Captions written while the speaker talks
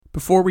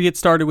Before we get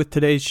started with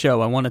today's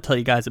show, I want to tell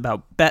you guys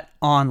about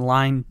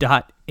betonline.ag.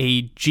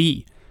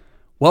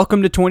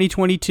 Welcome to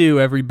 2022,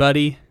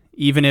 everybody,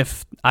 even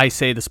if I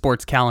say the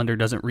sports calendar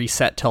doesn't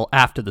reset till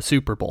after the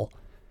Super Bowl.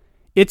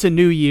 It's a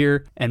new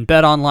year, and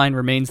BetOnline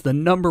remains the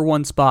number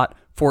one spot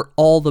for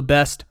all the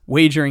best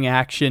wagering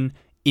action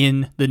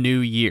in the new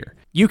year.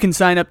 You can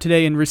sign up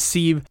today and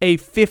receive a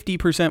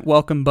 50%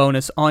 welcome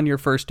bonus on your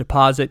first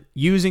deposit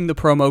using the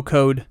promo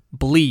code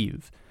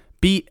BLEAV.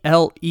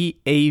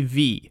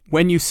 BLEAV,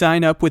 when you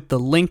sign up with the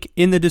link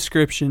in the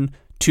description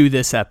to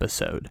this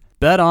episode.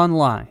 Bet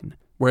online,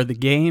 where the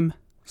game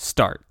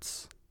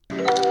starts.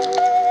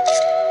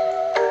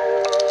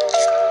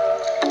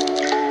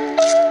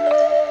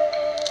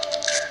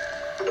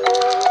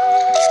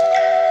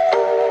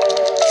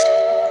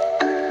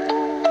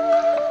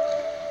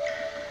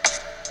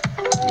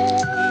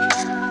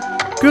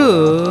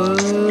 Good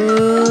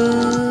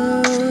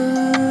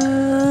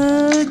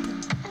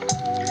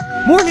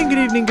morning, good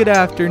evening, good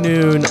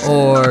afternoon,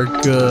 or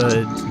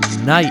good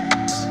night.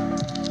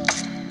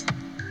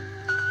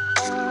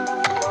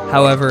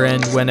 However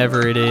and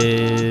whenever it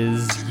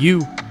is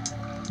you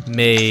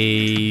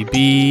may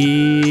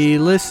be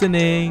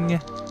listening,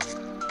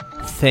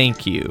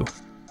 thank you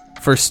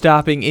for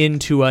stopping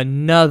into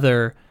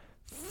another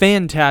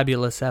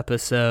fantabulous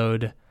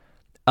episode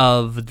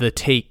of the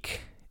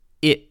Take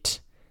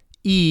It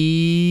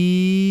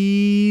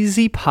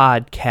Easy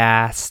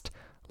podcast,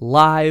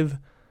 live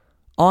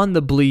on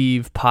the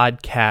Believe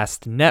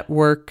Podcast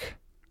Network,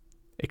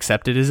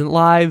 except it isn't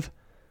live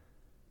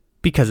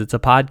because it's a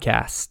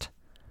podcast.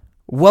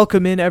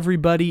 Welcome in,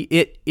 everybody.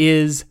 It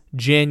is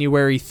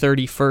January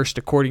 31st,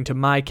 according to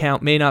my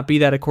count. May not be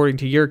that according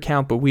to your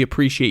count, but we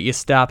appreciate you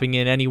stopping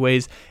in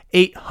anyways.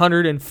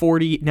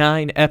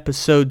 849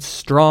 episodes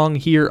strong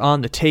here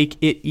on the Take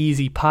It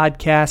Easy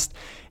podcast.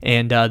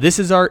 And this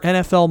is our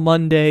NFL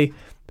Monday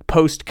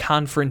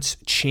post-conference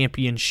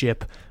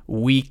championship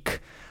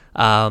week.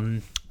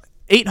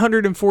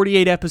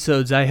 848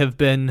 episodes, I have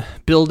been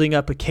building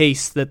up a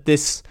case that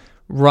this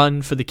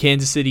run for the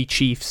Kansas City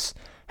Chiefs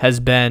has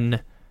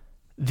been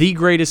the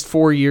greatest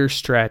 4-year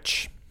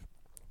stretch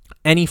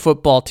any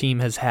football team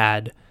has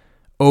had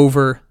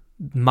over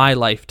my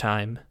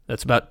lifetime.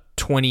 That's about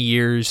 20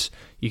 years.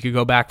 You could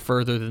go back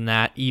further than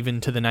that, even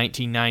to the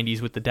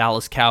 1990s with the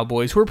Dallas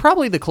Cowboys, who are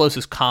probably the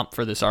closest comp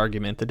for this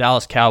argument. The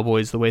Dallas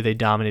Cowboys, the way they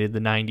dominated the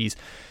 90s.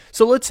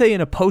 So let's say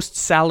in a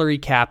post-salary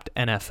capped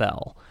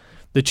NFL,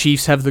 the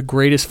Chiefs have the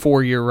greatest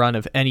 4-year run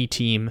of any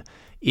team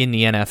in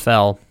the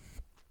NFL.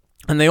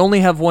 And they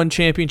only have one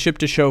championship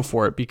to show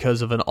for it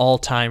because of an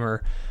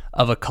all-timer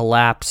of a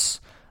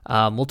collapse.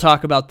 We'll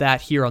talk about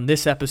that here on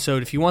this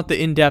episode. If you want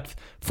the in-depth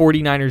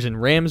 49ers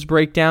and Rams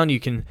breakdown, you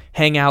can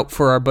hang out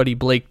for our buddy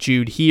Blake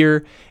Jude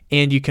here,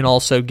 and you can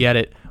also get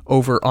it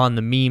over on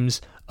the Memes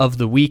of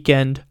the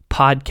Weekend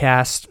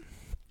podcast,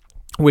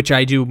 which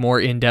I do more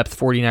in-depth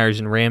 49ers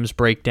and Rams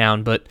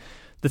breakdown. But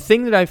the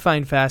thing that I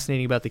find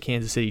fascinating about the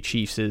Kansas City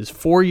Chiefs is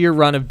 4-year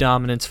run of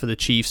dominance for the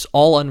Chiefs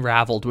all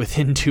unraveled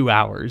within 2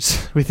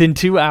 hours. Within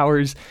 2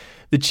 hours,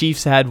 the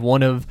Chiefs had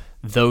one of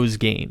those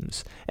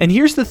games. And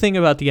here's the thing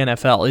about the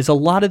NFL is a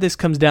lot of this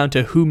comes down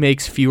to who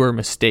makes fewer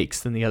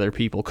mistakes than the other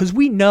people. Because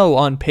we know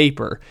on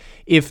paper,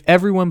 if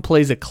everyone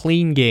plays a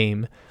clean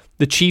game,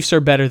 the Chiefs are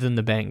better than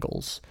the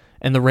Bengals.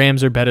 And the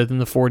Rams are better than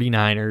the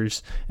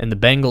 49ers. And the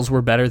Bengals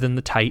were better than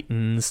the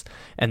Titans.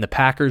 And the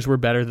Packers were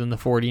better than the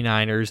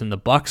 49ers. And the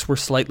Bucs were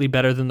slightly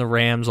better than the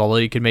Rams, although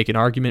you could make an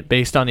argument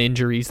based on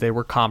injuries, they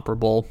were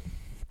comparable.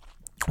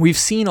 We've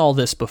seen all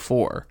this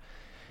before.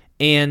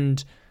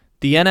 And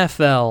the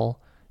NFL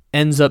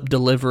ends up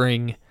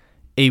delivering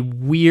a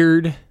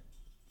weird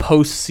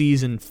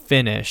postseason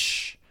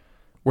finish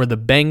where the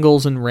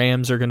Bengals and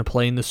Rams are going to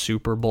play in the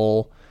Super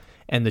Bowl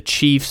and the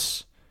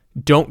Chiefs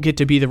don't get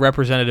to be the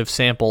representative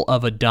sample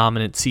of a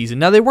dominant season.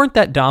 Now, they weren't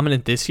that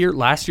dominant this year.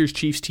 Last year's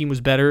Chiefs team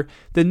was better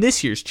than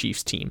this year's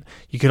Chiefs team.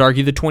 You could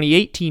argue the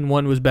 2018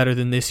 one was better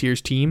than this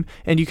year's team,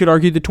 and you could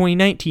argue the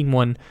 2019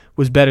 one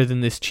was better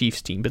than this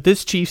Chiefs team. But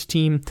this Chiefs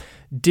team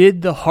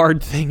did the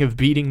hard thing of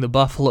beating the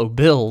Buffalo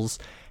Bills,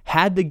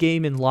 had the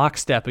game in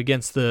lockstep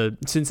against the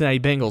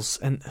Cincinnati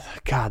Bengals, and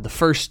God, the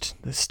first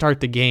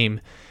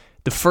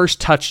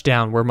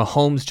touchdown where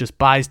Mahomes just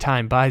buys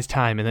time,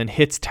 and then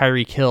hits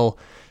Tyreek Hill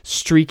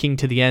streaking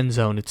to the end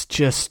zone. It's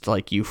just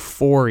like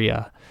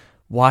euphoria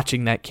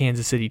watching that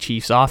Kansas City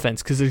Chiefs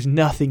offense because there's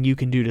nothing you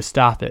can do to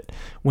stop it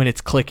when it's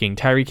clicking.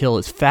 Tyreek Hill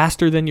is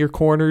faster than your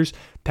corners.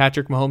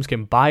 Patrick Mahomes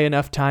can buy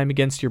enough time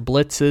against your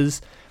blitzes.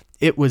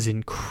 It was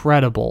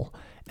incredible.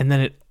 And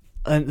then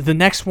the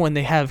next one,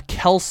 they have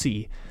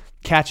Kelsey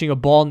catching a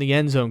ball in the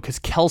end zone because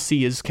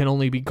Kelsey can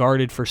only be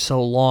guarded for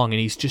so long, and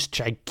he's just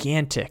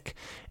gigantic.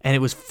 And it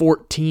was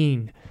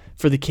 14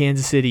 for the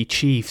Kansas City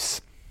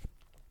Chiefs.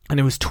 And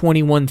it was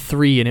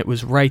 21-3, and it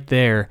was right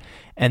there.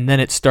 And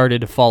then it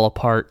started to fall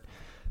apart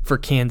for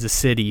Kansas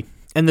City.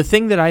 And the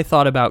thing that I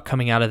thought about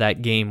coming out of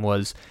that game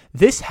was,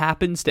 this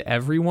happens to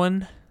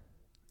everyone.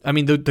 I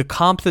mean, the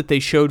comp that they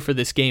showed for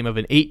this game of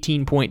an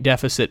 18-point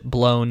deficit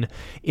blown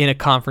in a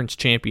conference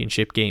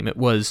championship game, it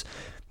was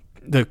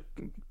the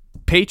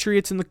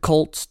Patriots and the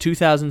Colts,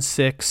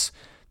 2006.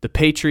 The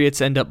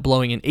Patriots end up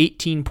blowing an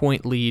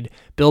 18-point lead.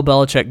 Bill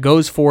Belichick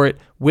goes for it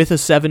with a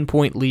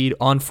 7-point lead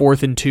on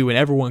 4th and 2, and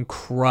everyone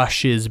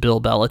crushes Bill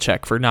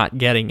Belichick for not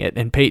getting it.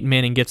 And Peyton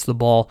Manning gets the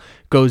ball,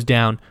 goes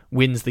down,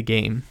 wins the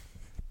game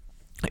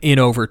in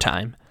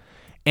overtime.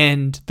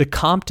 And the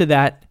comp to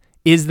that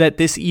is that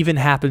this even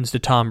happens to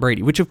Tom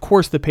Brady, which of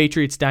course the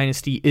Patriots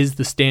dynasty is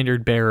the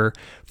standard bearer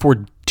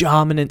for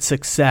dominant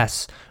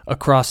success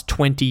across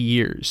 20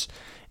 years.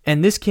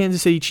 And this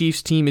Kansas City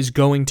Chiefs team is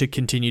going to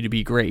continue to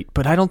be great,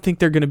 but I don't think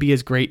they're going to be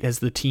as great as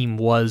the team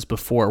was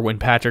before when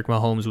Patrick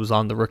Mahomes was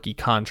on the rookie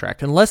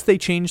contract. Unless they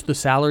change the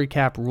salary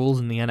cap rules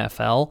in the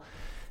NFL,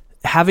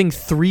 having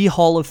 3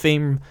 Hall of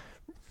Fame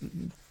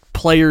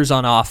players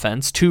on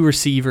offense, 2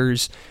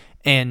 receivers,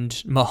 and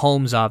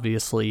Mahomes,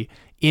 obviously,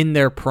 in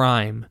their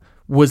prime,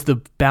 was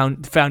the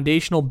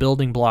foundational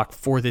building block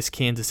for this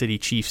Kansas City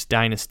Chiefs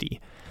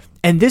dynasty.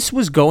 And this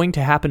was going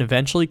to happen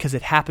eventually because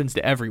it happens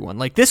to everyone.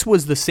 Like, this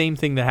was the same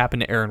thing that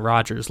happened to Aaron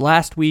Rodgers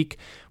last week,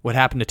 what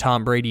happened to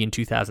Tom Brady in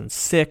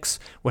 2006,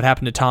 what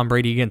happened to Tom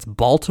Brady against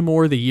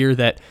Baltimore the year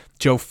that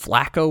Joe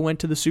Flacco went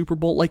to the Super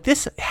Bowl. Like,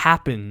 this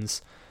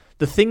happens.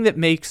 The thing that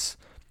makes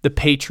the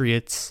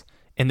Patriots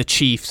and the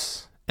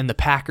Chiefs and the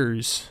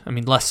Packers, I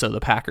mean, less so the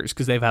Packers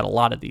because they've had a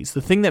lot of these.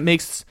 The thing that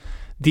makes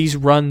these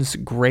runs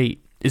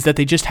great is that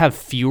they just have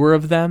fewer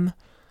of them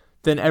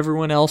than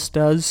everyone else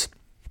does.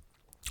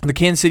 The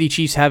Kansas City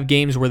Chiefs have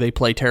games where they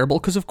play terrible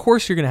because, of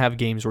course, you're going to have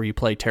games where you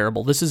play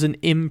terrible. This is an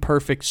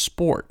imperfect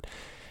sport.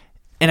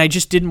 And I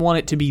just didn't want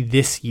it to be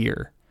this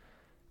year.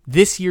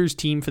 This year's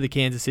team for the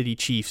Kansas City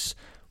Chiefs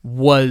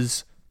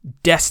was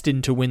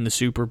destined to win the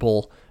Super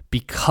Bowl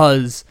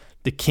because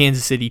the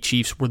Kansas City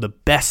Chiefs were the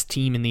best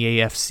team in the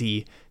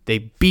AFC.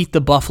 They beat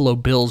the Buffalo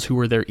Bills, who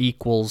were their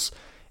equals,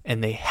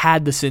 and they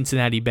had the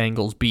Cincinnati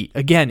Bengals beat.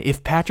 Again,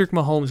 if Patrick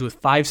Mahomes, with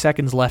 5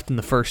 seconds left in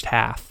the first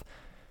half,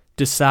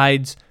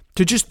 decides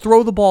to just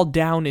throw the ball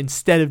down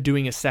instead of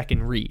doing a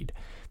second read,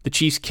 the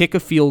Chiefs kick a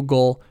field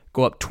goal,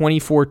 go up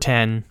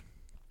 24-10,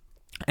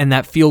 and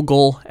that field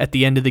goal at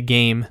the end of the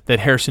game that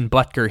Harrison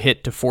Butker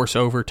hit to force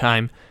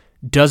overtime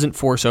doesn't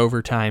force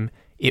overtime.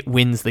 It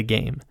wins the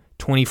game.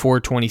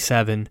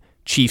 24-27,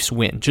 Chiefs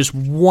win. Just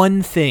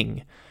one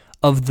thing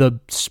of the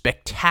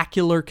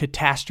spectacular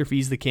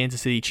catastrophes the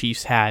Kansas City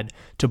Chiefs had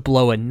to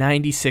blow a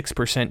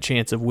 96%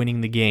 chance of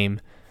winning the game.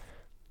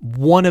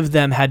 One of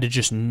them had to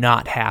just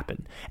not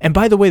happen. And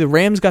by the way, the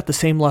Rams got the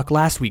same luck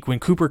last week when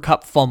Cooper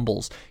Kupp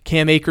fumbles.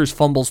 Cam Akers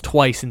fumbles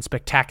twice in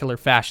spectacular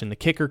fashion. The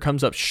kicker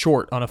comes up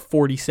short on a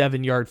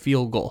 47-yard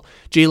field goal.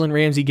 Jalen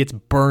Ramsey gets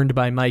burned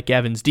by Mike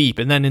Evans deep.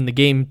 And then in the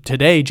game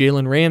today,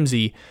 Jalen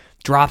Ramsey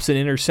drops an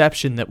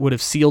interception that would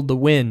have sealed the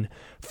win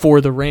for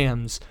the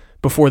Rams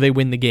before they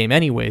win the game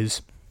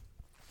anyways.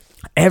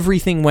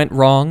 Everything went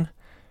wrong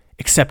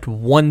except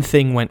one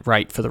thing went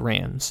right for the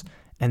Rams,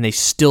 and they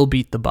still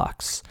beat the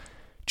Bucs.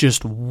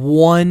 Just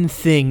one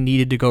thing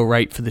needed to go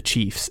right for the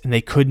Chiefs, and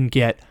they couldn't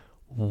get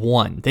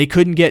one. They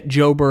couldn't get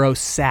Joe Burrow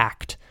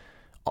sacked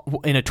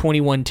in a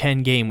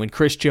 21-10 game when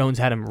Chris Jones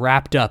had him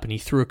wrapped up and he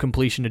threw a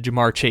completion to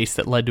Jamar Chase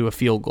that led to a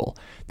field goal.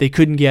 They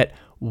couldn't get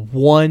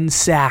one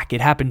sack. It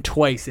happened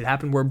twice. It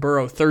happened where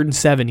Burrow, 3rd and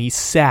 7, he's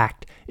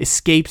sacked,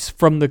 escapes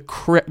from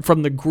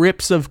the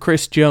grips of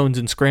Chris Jones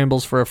and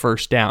scrambles for a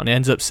first down.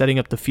 Ends up setting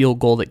up the field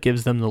goal that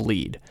gives them the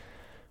lead.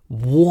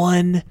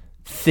 One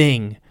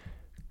thing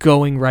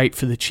going right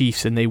for the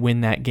Chiefs, and they win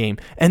that game.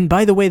 And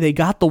by the way, they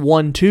got the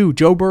 1-2.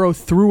 Joe Burrow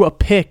threw a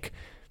pick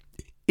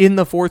in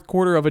the fourth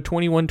quarter of a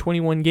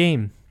 21-21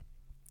 game.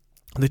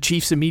 The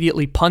Chiefs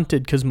immediately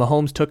punted because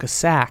Mahomes took a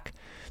sack.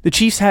 The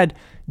Chiefs had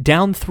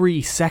down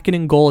 3, 2nd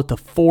and goal at the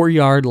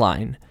 4-yard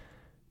line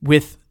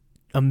with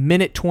a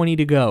minute 20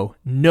 to go.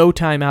 No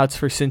timeouts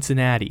for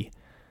Cincinnati.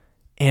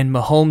 And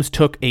Mahomes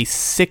took a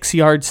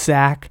 6-yard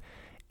sack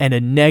and a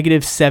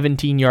negative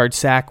 17-yard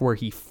sack where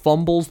he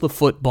fumbles the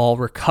football,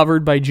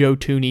 recovered by Joe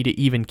Thuney to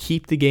even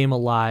keep the game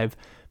alive,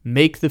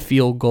 make the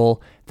field goal,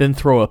 then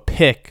throw a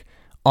pick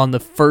on the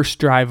first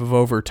drive of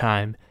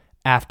overtime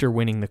after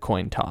winning the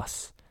coin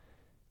toss.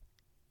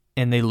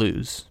 And they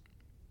lose.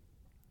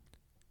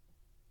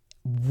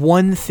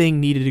 One thing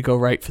needed to go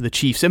right for the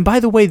Chiefs. And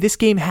by the way, this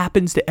game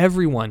happens to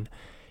everyone.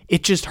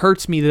 It just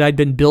hurts me that I'd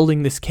been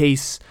building this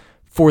case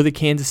for the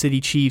Kansas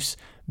City Chiefs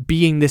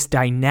being this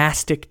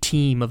dynastic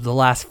team of the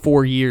last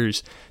 4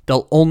 years.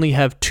 They'll only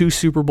have 2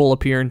 Super Bowl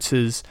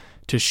appearances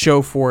to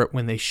show for it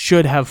when they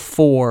should have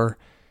 4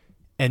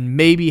 and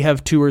maybe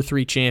have 2 or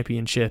 3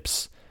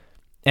 championships.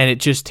 And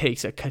it just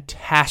takes a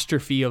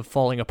catastrophe of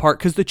falling apart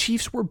because the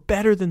Chiefs were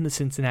better than the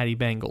Cincinnati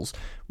Bengals.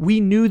 We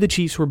knew the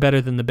Chiefs were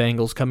better than the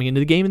Bengals coming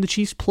into the game, and the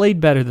Chiefs played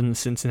better than the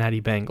Cincinnati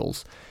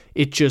Bengals.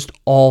 It just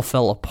all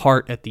fell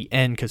apart at the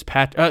end because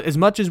as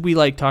much as we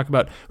talk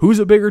about who's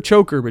a bigger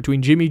choker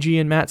between Jimmy G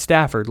and Matt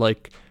Stafford,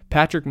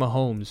 Patrick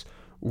Mahomes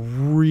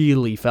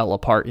really fell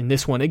apart in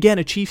this one. Again,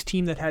 a Chiefs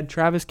team that had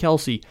Travis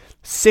Kelce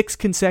 6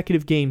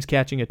 consecutive games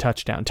catching a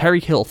touchdown.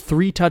 Tyreek Hill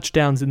 3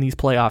 touchdowns in these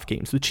playoff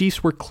games. The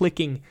Chiefs were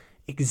clicking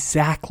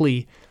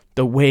exactly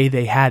the way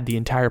they had the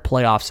entire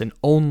playoffs, and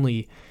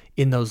only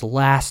in those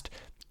last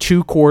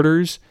 2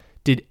 quarters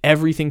did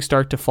everything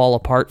start to fall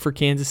apart for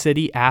Kansas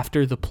City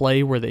after the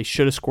play where they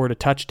should have scored a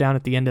touchdown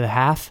at the end of the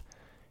half.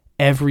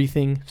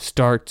 Everything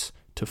starts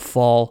to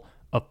fall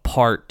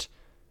apart.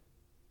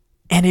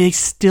 And they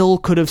still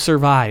could have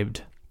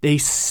survived. They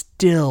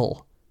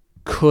still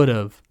could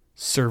have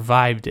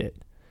survived it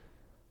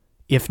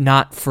if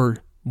not for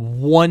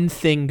one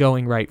thing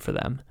going right for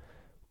them.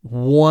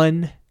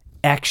 One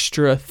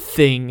extra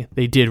thing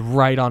they did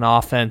right on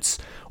offense,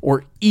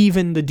 or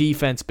even the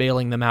defense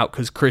bailing them out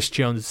because Chris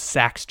Jones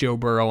sacks Joe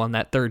Burrow on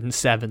that 3rd and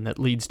 7 that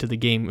leads to the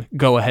game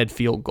go-ahead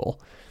field goal.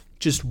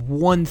 Just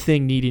one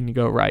thing needing to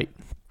go right.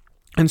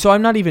 And so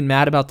I'm not even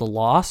mad about the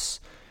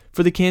loss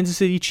for the Kansas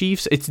City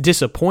Chiefs. It's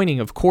disappointing,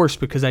 of course,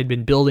 because I'd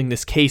been building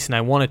this case and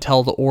I want to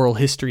tell the oral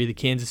history of the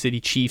Kansas City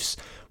Chiefs,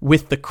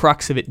 with the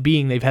crux of it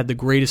being they've had the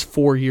greatest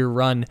 4-year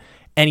run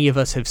any of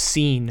us have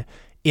seen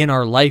in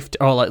our life,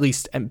 or at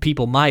least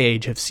people my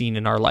age have seen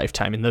in our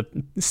lifetime. In the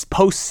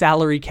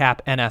post-salary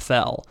cap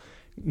NFL,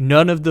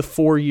 none of the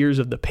 4 years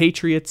of the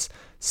Patriots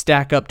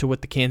stack up to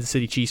what the Kansas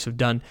City Chiefs have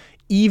done,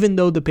 even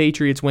though the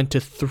Patriots went to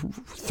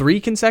 3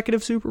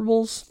 consecutive Super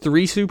Bowls,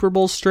 3 Super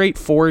Bowls straight,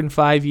 4 in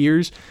 5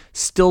 years,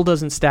 still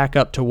doesn't stack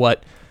up to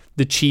what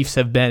the Chiefs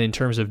have been in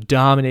terms of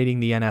dominating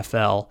the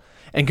NFL.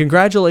 And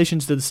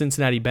congratulations to the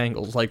Cincinnati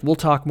Bengals. Like, we'll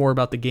talk more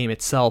about the game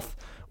itself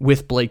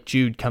with Blake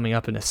Jude coming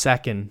up in a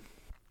second.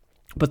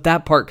 But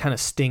that part kind of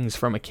stings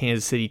from a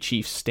Kansas City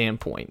Chiefs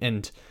standpoint,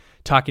 and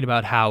talking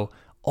about how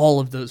all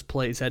of those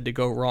plays had to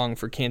go wrong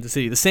for Kansas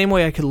City. The same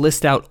way I could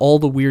list out all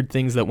the weird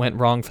things that went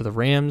wrong for the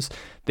Rams,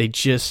 they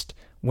just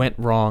went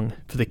wrong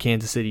for the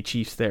Kansas City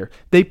Chiefs there.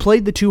 They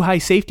played the 2 high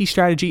safety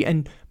strategy,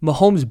 and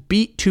Mahomes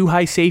beat 2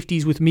 high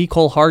safeties with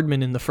Mecole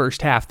Hardman in the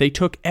first half. They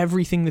took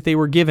everything that they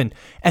were given.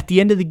 At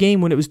the end of the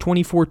game, when it was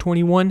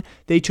 24-21,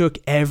 they took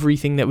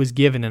everything that was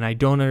given, and I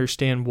don't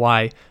understand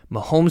why.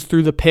 Mahomes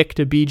threw the pick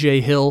to B.J.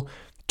 Hill,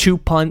 2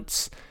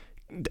 punts.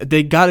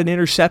 They got an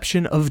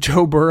interception of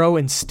Joe Burrow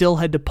and still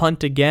had to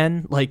punt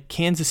again. Like,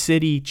 Kansas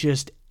City,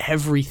 just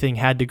everything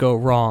had to go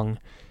wrong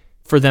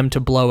for them to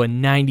blow a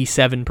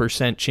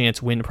 97%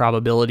 chance win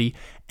probability,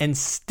 and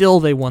still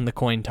they won the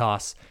coin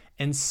toss,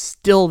 and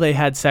still they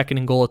had 2nd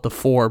and goal at the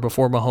 4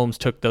 before Mahomes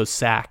took those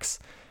sacks.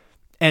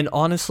 And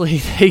honestly,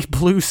 they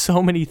blew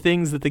so many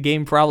things that the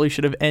game probably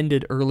should have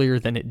ended earlier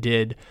than it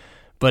did,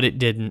 but it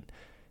didn't.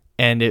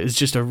 And it was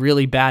just a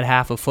really bad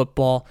half of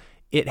football.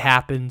 It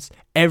happens.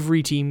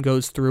 Every team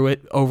goes through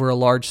it over a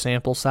large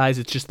sample size.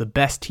 It's just the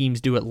best teams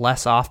do it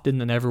less often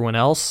than everyone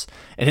else.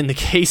 And in the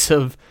case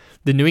of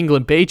the New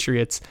England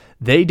Patriots,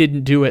 they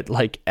didn't do it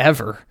like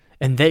ever.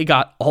 And they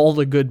got all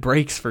the good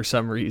breaks for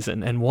some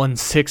reason and won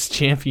 6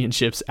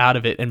 championships out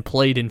of it and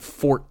played in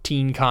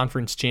 14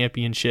 conference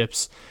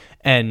championships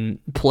and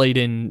played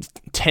in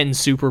 10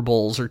 Super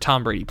Bowls, or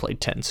Tom Brady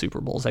played 10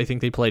 Super Bowls. I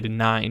think they played in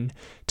 9.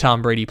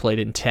 Tom Brady played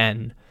in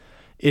 10.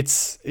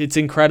 It's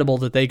incredible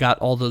that they got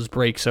all those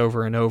breaks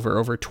over and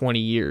over 20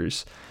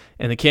 years.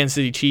 And the Kansas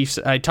City Chiefs,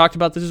 I talked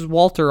about this with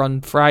Walter on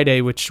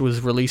Friday, which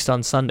was released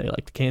on Sunday.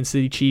 Like, the Kansas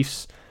City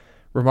Chiefs,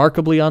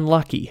 remarkably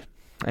unlucky.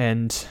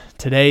 And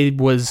today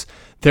was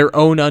their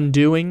own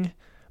undoing,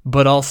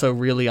 but also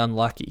really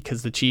unlucky,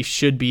 because the Chiefs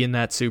should be in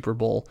that Super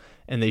Bowl,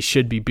 and they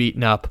should be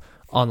beaten up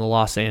on the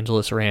Los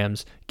Angeles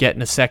Rams,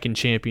 getting a 2nd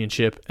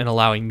championship and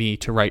allowing me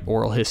to write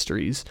oral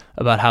histories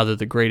about how they're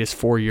the greatest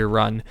 4-year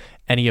run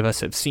any of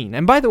us have seen.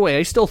 And by the way,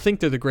 I still think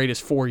they're the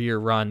greatest 4-year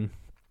run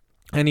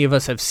any of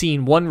us have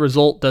seen. One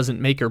result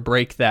doesn't make or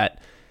break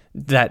that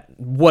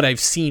what I've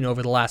seen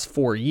over the last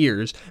 4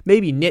 years.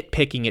 Maybe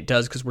nitpicking it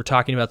does, because we're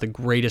talking about the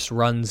greatest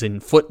runs in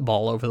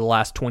football over the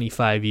last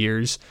 25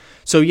 years.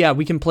 So yeah,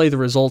 we can play the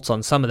results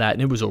on some of that,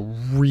 and it was a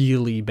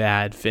really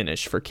bad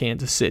finish for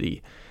Kansas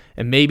City.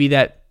 And maybe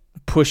that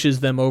pushes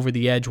them over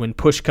the edge when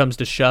push comes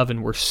to shove,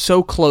 and we're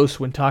so close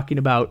when talking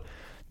about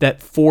that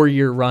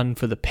 4-year run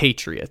for the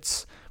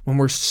Patriots. When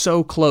we're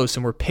so close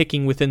and we're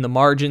picking within the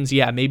margins,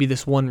 yeah, maybe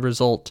this one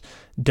result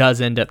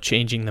does end up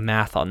changing the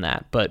math on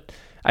that. But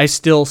I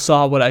still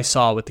saw what I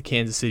saw with the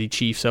Kansas City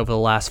Chiefs over the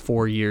last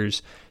 4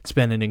 years. It's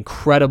been an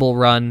incredible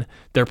run.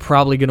 They're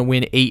probably going to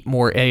win 8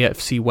 more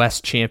AFC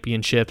West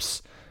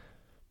championships,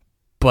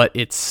 but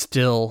it's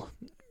still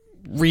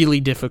really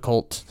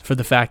difficult for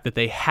the fact that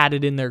they had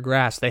it in their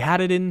grasp.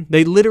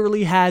 They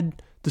literally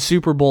had the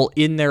Super Bowl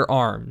in their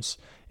arms,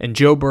 and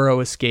Joe Burrow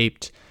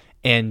escaped,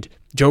 and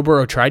Joe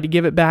Burrow tried to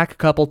give it back a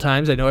couple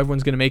times. I know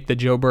everyone's going to make the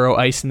Joe Burrow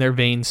ice in their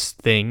veins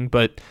thing,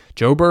 but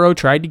Joe Burrow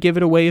tried to give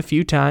it away a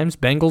few times.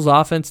 Bengals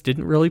offense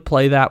didn't really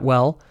play that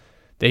well.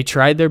 They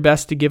tried their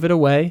best to give it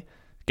away,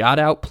 got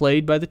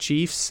outplayed by the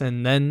Chiefs,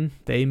 and then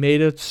they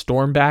made a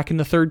storm back in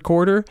the 3rd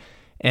quarter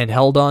and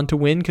held on to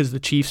win because the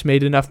Chiefs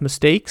made enough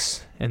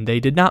mistakes, and they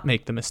did not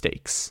make the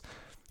mistakes.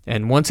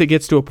 And once it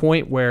gets to a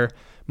point where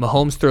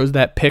Mahomes throws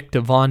that pick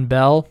to Von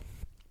Bell,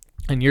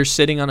 and you're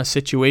sitting on a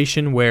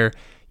situation where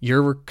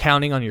you're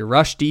counting on your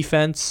rush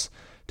defense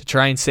to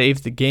try and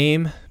save the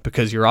game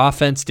because your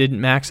offense didn't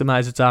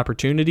maximize its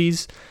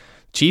opportunities,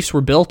 Chiefs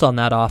were built on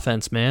that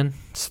offense, man.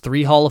 It's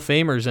 3 Hall of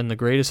Famers and the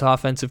greatest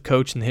offensive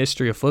coach in the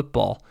history of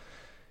football.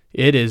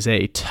 It is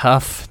a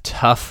tough,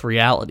 tough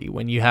reality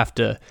when you have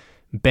to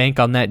bank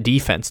on that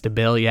defense to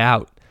bail you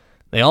out.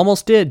 They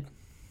almost did.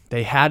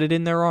 They had it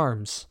in their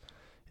arms.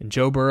 And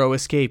Joe Burrow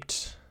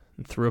escaped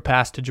and threw a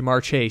pass to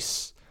Jamar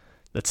Chase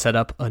that set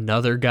up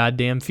another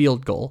goddamn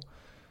field goal.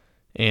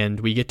 And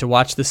we get to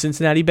watch the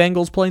Cincinnati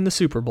Bengals play in the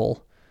Super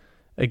Bowl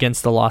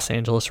against the Los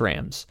Angeles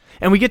Rams.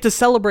 And we get to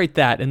celebrate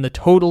that and the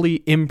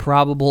totally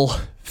improbable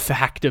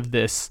fact of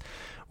this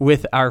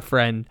with our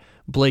friend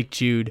Blake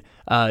Jude,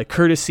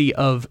 courtesy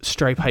of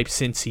Stripe Hype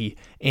Cincy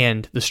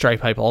and the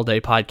Stripe Hype All Day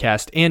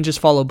podcast. And just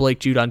follow Blake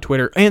Jude on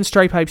Twitter and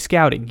Stripe Hype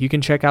Scouting. You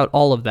can check out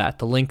all of that.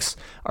 The links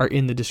are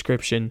in the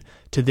description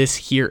to this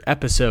here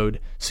episode,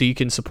 so you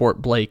can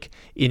support Blake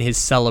in his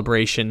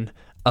celebration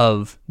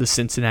of the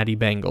Cincinnati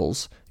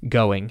Bengals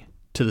going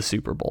to the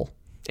Super Bowl.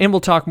 And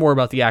we'll talk more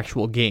about the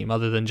actual game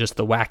other than just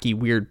the wacky,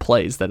 weird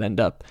plays that end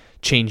up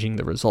changing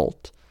the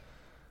result.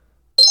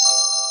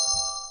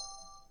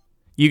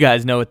 You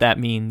guys know what that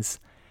means.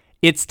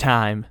 It's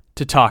time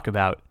to talk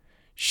about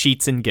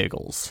Sheets and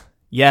Giggles.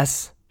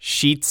 Yes,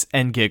 Sheets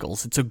and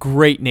Giggles. It's a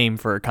great name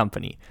for a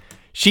company.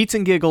 Sheets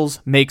and Giggles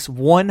makes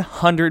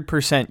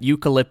 100%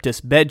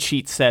 eucalyptus bed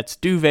sheet sets,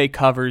 duvet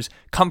covers,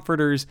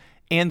 comforters,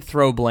 and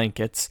throw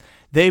blankets.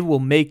 They will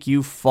make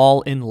you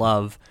fall in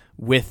love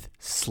with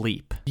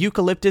sleep.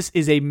 Eucalyptus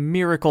is a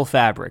miracle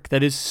fabric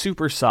that is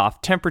super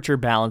soft, temperature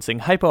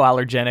balancing,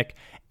 hypoallergenic,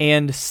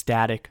 and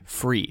static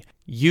free.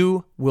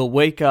 You will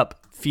wake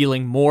up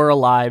feeling more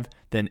alive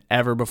than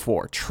ever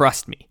before.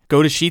 Trust me.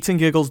 Go to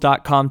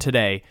sheetsandgiggles.com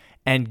today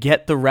and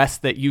get the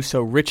rest that you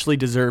so richly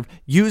deserve.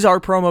 Use our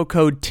promo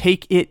code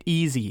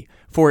TAKEITEASY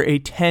for a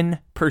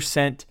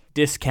 10%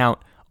 discount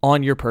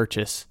on your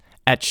purchase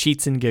at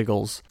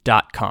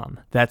sheetsandgiggles.com.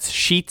 That's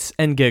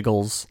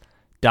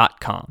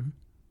sheetsandgiggles.com.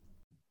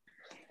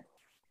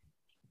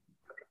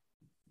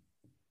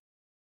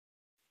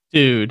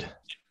 Dude.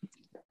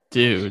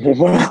 Who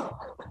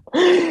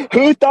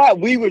thought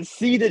we would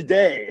see the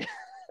day?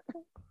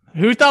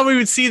 Who thought we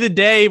would see the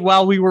day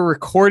while we were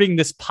recording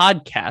this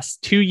podcast?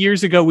 2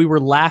 years ago, we were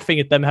laughing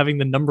at them having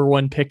the number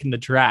 1 pick in the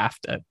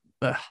draft.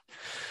 I'm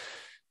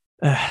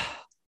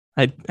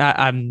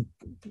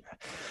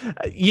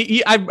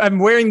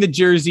wearing the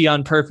jersey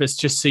on purpose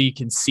just so you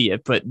can see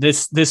it, but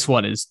this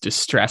one is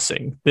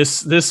distressing.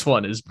 This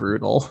one is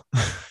brutal.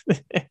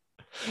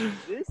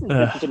 This is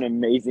such an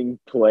amazing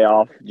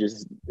playoff,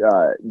 just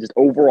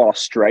overall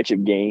stretch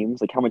of games.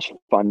 Like how much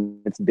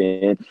fun it's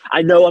been.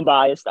 I know I'm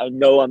biased.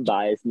 And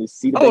to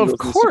see the Bengals in the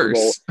Super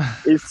Bowl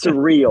is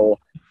surreal.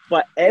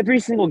 But every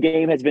single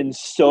game has been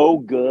so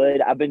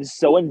good. I've been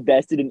so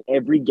invested in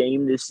every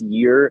game this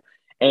year,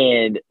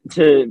 and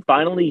to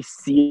finally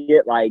see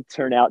it like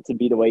turn out to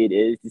be the way it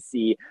is, to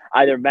see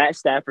either Matt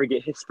Stafford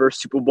get his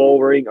first Super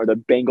Bowl ring or the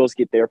Bengals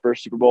get their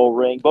first Super Bowl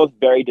ring, both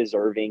very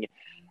deserving.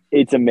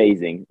 It's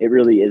amazing. It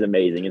really is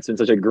amazing. It's been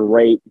such a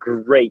great,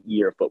 great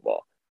year of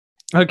football.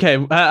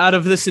 Okay, out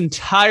of this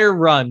entire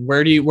run,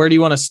 where do you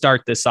want to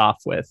start this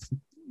off with?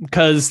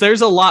 Because there's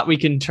a lot we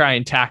can try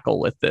and tackle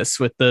with this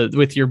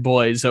with your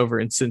boys over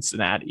in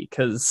Cincinnati.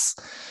 Because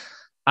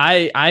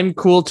I'm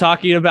cool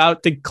talking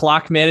about the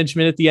clock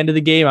management at the end of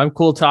the game. I'm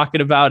cool talking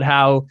about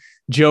how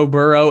Joe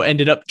Burrow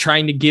ended up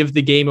trying to give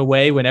the game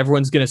away when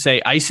everyone's going to say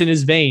ice in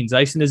his veins,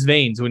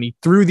 when he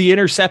threw the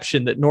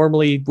interception that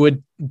normally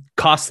would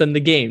cost them the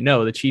game.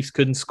 No, the Chiefs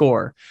couldn't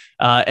score.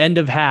 End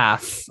of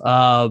half,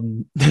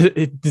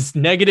 this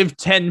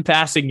 -10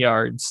 passing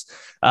yards,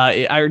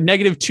 or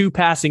 -2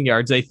 passing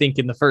yards, I think,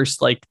 in the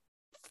first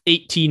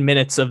 18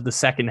 minutes of the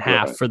second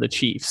half for the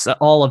Chiefs.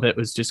 All of it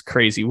was just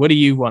crazy. What do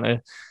you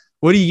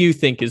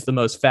think is the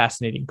most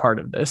fascinating part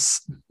of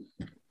this?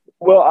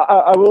 Well,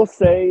 I will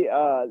say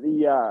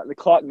the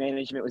clock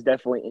management was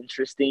definitely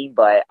interesting,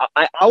 but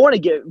I want to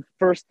give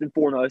first and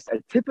foremost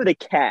a tip of the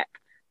cap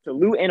to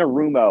Lou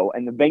Anarumo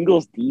and the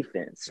Bengals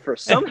defense for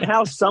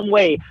somehow, some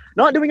way,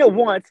 not doing it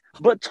once,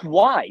 but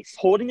twice,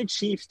 holding the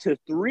Chiefs to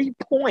 3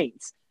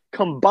 points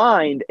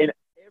combined in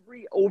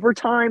every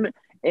overtime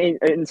and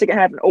in the second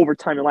half and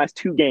overtime in the last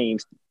 2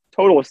 games.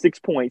 Total of 6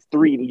 points,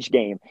 3 in each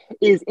game,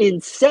 is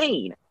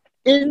insane.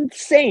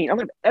 Insane. I don't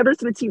think I've ever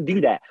seen a team do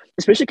that,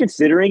 especially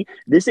considering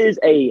this is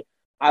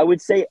I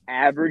would say,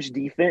 average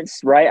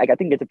defense, right? I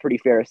think it's a pretty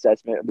fair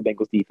assessment of the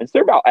Bengals defense.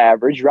 They're about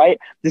average, right?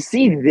 To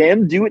see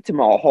them do it to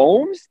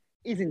Mahomes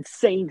is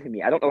insane to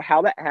me. I don't know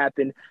how that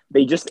happened.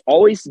 They just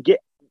always get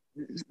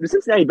 – the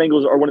Cincinnati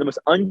Bengals are one of the most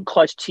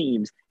unclutched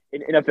teams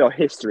in NFL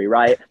history,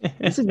 right?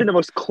 This has been the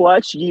most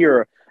clutch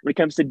year when it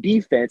comes to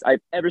defense I've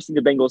ever seen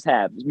the Bengals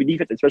have. I mean,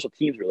 defense and special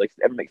teams, really,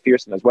 Evan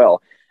McPherson as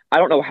well. I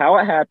don't know how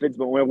it happens,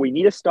 but whenever we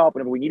need a stop,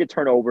 whenever we need a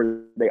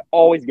turnover, they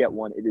always get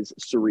one. It is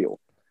surreal.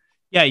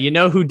 Yeah, you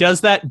know who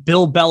does that?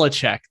 Bill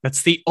Belichick.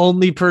 That's the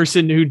only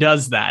person who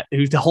does that,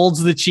 who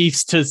holds the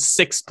Chiefs to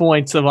 6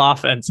 points of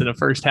offense in the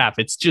first half.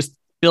 It's just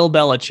Bill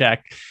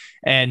Belichick,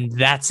 and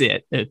that's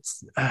it.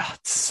 It's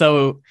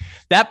so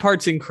that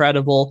part's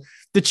incredible.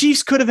 The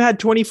Chiefs could have had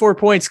 24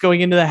 points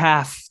going into the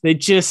half. They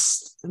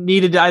just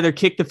needed to either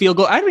kick the field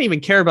goal. I don't even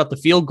care about the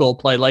field goal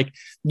play. Like,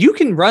 you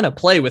can run a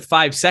play with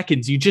 5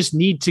 seconds. You just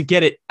need to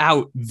get it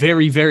out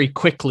very, very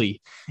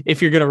quickly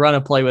if you're going to run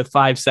a play with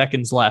 5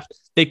 seconds left.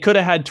 They could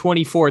have had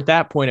 24 at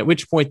that point, at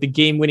which point the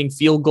game-winning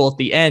field goal at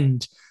the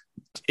end,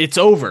 it's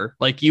over.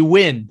 Like, you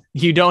win.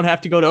 You don't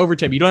have to go to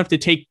overtime. You don't have to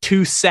take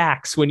 2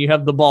 sacks when you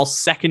have the ball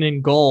second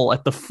and goal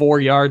at the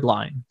 4-yard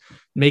line.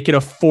 Make it a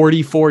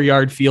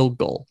 44-yard field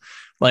goal.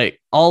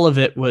 Like, all of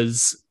it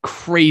was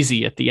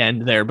crazy at the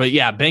end there. But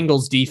yeah,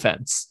 Bengals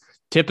defense,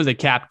 tip of the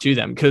cap to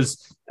them,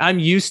 because I'm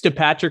used to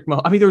Patrick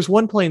Mahomes. I mean, there was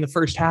one play in the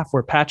first half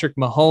where Patrick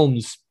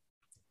Mahomes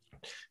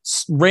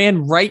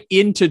ran right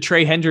into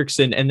Trey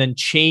Hendrickson and then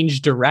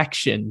changed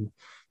direction,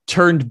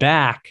 turned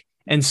back,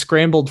 and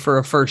scrambled for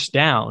a first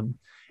down.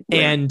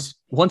 Right. And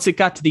once it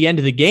got to the end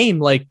of the game,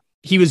 like,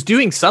 he was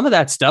doing some of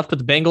that stuff, but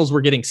the Bengals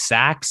were getting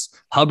sacks.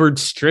 Hubbard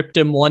stripped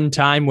him one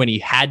time when he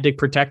had to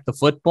protect the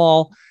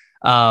football.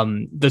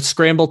 The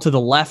scramble to the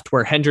left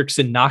where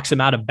Hendrickson knocks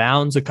him out of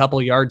bounds a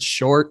couple yards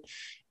short.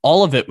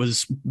 All of it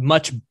was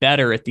much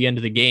better at the end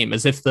of the game,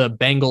 as if the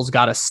Bengals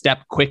got a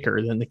step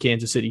quicker than the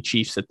Kansas City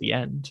Chiefs at the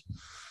end.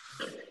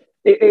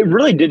 It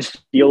really did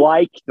feel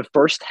like the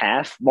first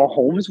half,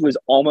 Mahomes was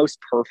almost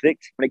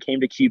perfect when it came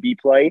to QB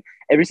play.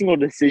 Every single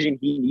decision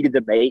he needed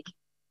to make,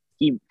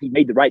 he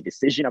made the right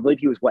decision. I believe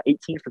he was,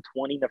 18 for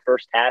 20 in the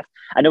first half.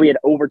 I know he had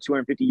over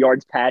 250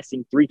 yards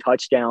passing, 3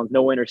 touchdowns,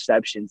 no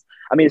interceptions.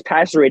 I mean, his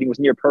passer rating was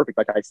near perfect,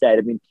 like I said.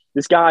 I mean,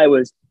 this guy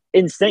was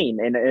insane.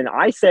 And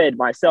I said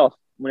myself,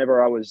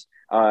 whenever I was,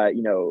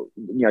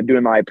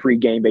 doing my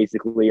pregame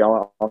basically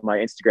on my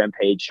Instagram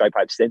page, Shy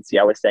Pipe Cincy,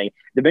 I was saying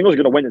the Bengals are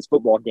going to win this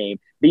football game.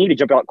 They need to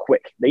jump out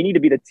quick. They need to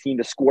be the team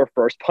to score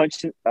first,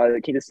 punch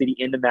Kansas City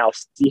in the mouth,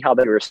 see how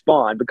they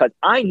respond. Because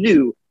I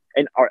knew,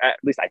 or at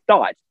least I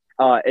thought,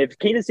 if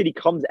Kansas City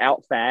comes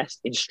out fast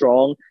and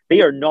strong,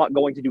 they are not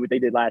going to do what they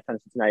did last time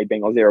to Cincinnati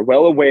Bengals. They are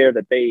well aware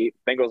that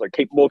Bengals are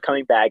capable of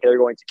coming back. They're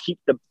going to keep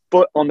the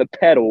foot on the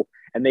pedal,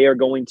 and they are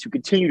going to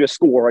continue to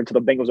score until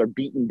the Bengals are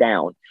beaten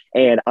down.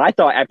 And I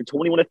thought after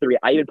 21-3,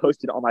 I even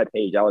posted on my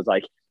page, I was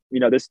like,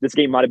 this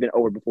game might have been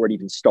over before it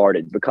even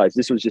started, because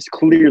this was just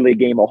clearly a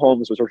game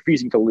Mahomes was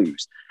refusing to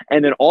lose.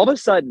 And then all of a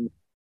sudden,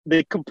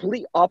 the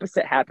complete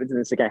opposite happens in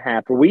the second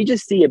half, where we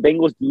just see a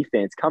Bengals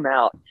defense come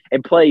out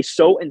and play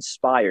so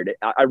inspired.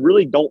 I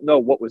really don't know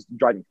what was the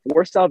driving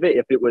force of it.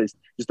 If it was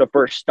just the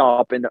first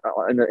stop in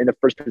the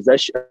first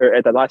possession, or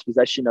at the last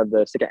possession of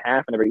the second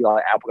half, whenever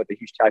Eli Apple got the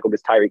huge tackle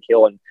against Tyreek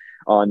Hill and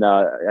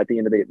at the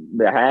end of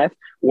the half,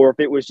 or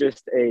if it was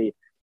just a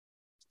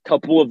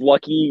couple of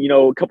lucky,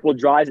 a couple of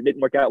drives that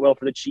didn't work out well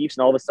for the Chiefs,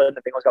 and all of a sudden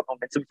the Bengals got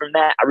momentum from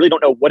that. I really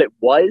don't know what it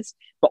was,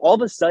 but all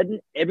of a sudden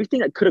everything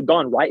that could have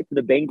gone right for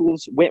the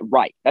Bengals went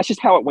right. That's just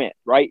how it went,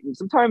 right? And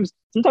sometimes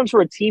for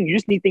a team, you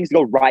just need things to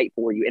go right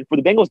for you. And for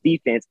the Bengals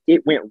defense,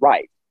 it went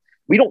right.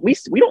 We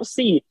don't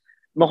see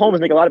Mahomes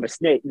make a lot of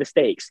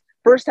mistakes.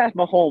 First half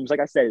Mahomes,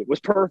 like I said, was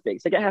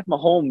perfect. Second half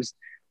Mahomes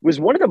was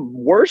one of the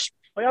worst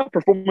playoff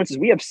performances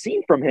we have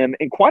seen from him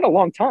in quite a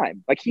long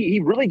time. Like,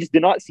 he really just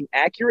did not seem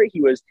accurate.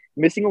 He was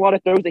missing a lot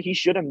of throws that he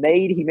should have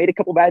made. He made a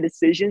couple bad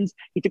decisions.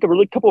 He took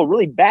a couple of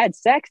really bad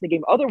sacks in the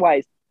game.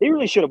 Otherwise, they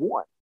really should have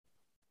won.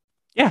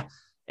 Yeah.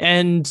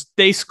 And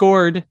they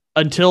scored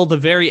until the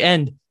very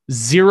end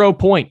 0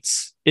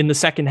 points in the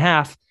second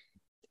half.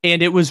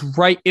 And it was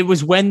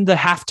when the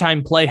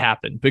halftime play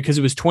happened, because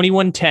it was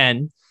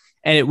 21-10,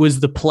 and it was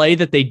the play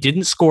that they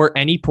didn't score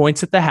any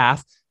points at the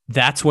half.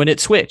 That's when it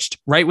switched.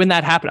 Right when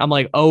that happened, I'm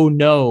like, oh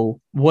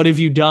no, what have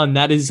you done?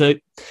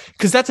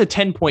 Because that's a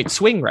 10-point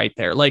swing right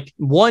there. Like,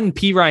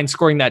 Perine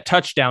scoring that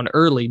touchdown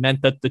early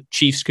meant that the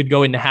Chiefs could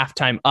go into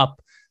halftime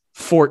up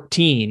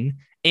 14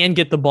 and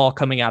get the ball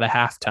coming out of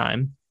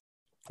halftime,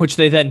 which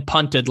they then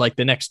punted like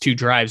the next 2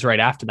 drives right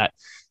after that.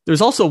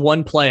 There's also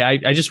one play,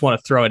 I just want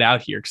to throw it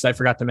out here because I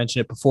forgot to mention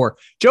it before.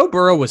 Joe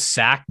Burrow was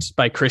sacked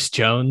by Chris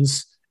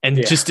Jones and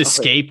just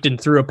escaped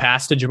and threw a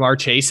pass to Jamar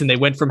Chase, and they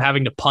went from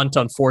having to punt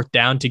on 4th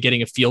down to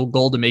getting a field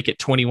goal to make it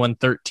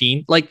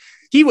 21-13. Like,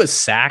 he was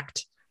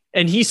sacked,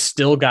 and he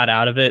still got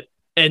out of it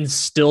and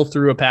still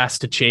threw a pass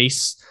to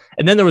Chase.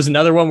 And then there was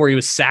another one where he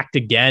was sacked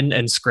again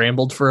and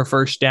scrambled for a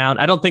first down.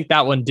 I don't think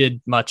that one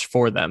did much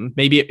for them.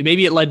 Maybe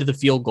it led to the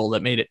field goal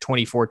that made it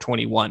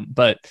 24-21,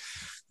 but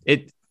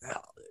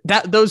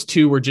those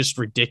 2 were just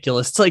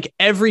ridiculous. It's like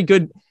every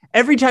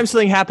time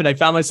something happened, I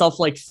found myself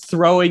like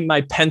throwing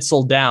my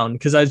pencil down,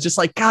 because I was just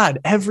like, God,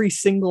 every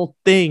single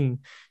thing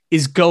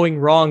is going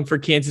wrong for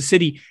Kansas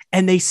City.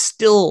 And they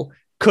still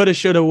coulda,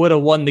 shoulda, woulda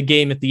won the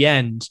game at the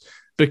end,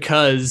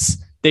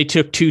 because they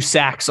took 2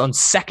 sacks on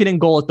 2nd and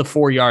goal at the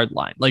 4-yard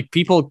line. Like,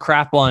 people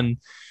crap on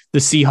the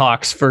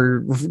Seahawks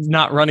for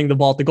not running the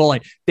ball at the goal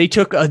line. They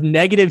took a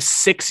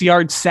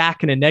 -6-yard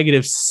sack and a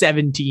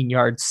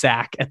 -17-yard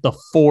sack at the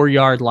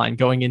 4-yard line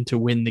going in to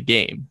win the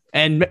game.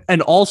 And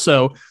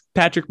also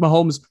Patrick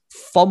Mahomes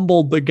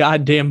fumbled the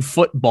goddamn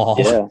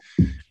football.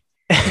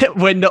 Yeah.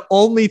 When the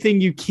only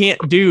thing you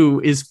can't do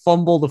is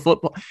fumble the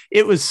football.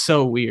 It was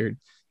so weird.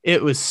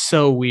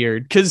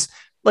 Because,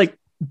 like,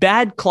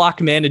 bad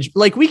clock management.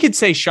 Like, we could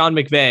say Sean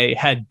McVay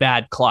had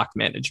bad clock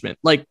management.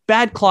 Like,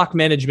 bad clock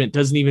management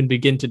doesn't even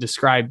begin to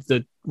describe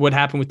what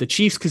happened with the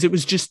Chiefs, because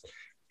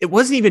it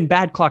wasn't even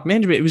bad clock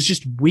management. It was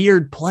just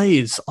weird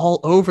plays all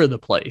over the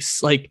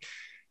place. Like,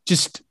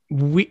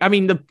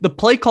 the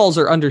play calls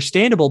are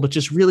understandable, but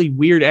just really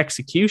weird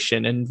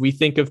execution. And we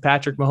think of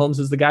Patrick Mahomes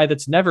as the guy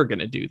that's never going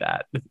to do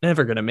that,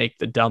 never going to make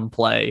the dumb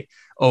play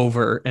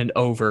over and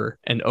over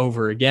and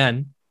over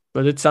again.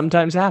 But it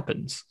sometimes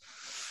happens.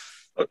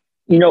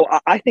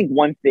 I think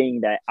one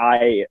thing that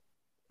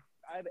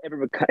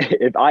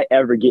if I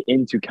ever get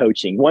into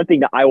coaching, one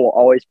thing that I will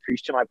always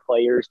preach to my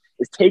players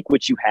is take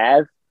what you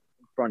have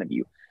in front of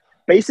you.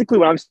 Basically,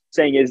 what I'm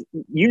saying is,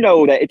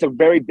 that it's a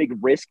very big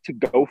risk to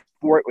go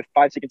for it with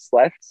 5 seconds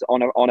left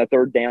on a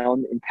third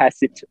down and pass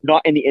it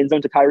not in the end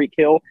zone to Tyreek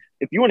Hill.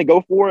 If you want to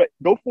go for it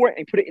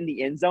and put it in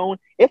the end zone.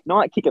 If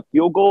not, kick a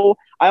field goal.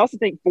 I also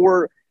think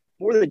for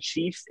the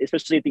Chiefs,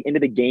 especially at the end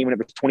of the game when it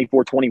was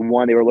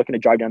 24-21, they were looking to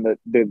drive down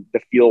the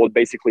field,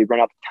 basically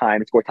run out the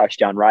time and score a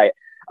touchdown, right?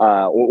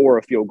 Or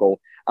a field goal.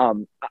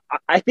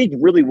 I think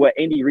really what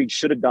Andy Reid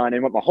should have done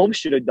and what Mahomes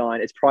should have done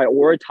is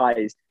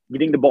prioritize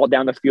getting the ball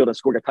down the field and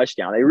scoring a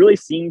touchdown. They really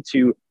seem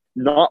to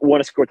not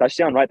want to score a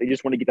touchdown, right? They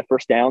just want to get the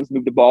first downs,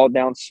 move the ball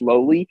down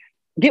slowly,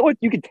 get what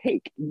you could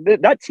take.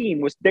 That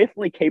team was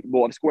definitely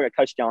capable of scoring a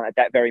touchdown at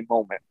that very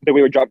moment. They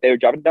were driving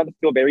down the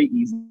field very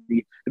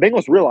easily. The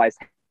Bengals realized,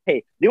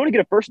 hey, they want to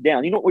get a first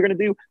down. You know what we're going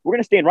to do? We're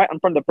going to stand right in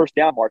front of the first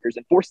down markers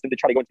and force them to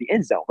try to go into the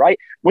end zone, right?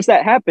 Once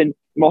that happened,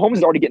 Mahomes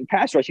is already getting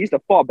pass rush. He needs to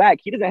fall back.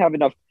 He doesn't have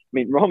enough.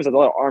 Mahomes has a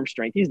lot of arm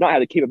strength. He's not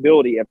had the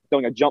capability of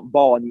throwing a jump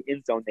ball in the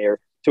end zone there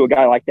to a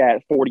guy like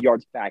that 40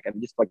 yards back.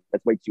 Just like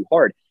that's way too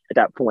hard at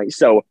that point.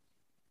 So it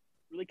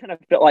really kind of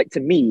felt like, to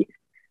me,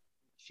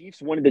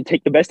 Chiefs wanted to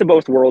take the best of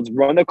both worlds,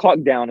 run the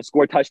clock down, and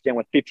score a touchdown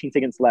with 15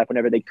 seconds left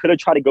whenever they could have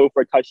tried to go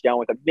for a touchdown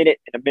with a minute,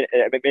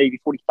 maybe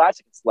 45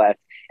 seconds left,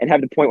 and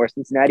have the point where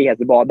Cincinnati has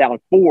the ball down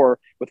 4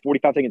 with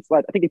 45 seconds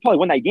left. I think they probably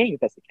won that game if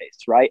that's the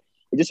case, right?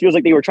 It just feels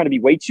like they were trying to be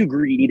way too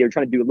greedy. They were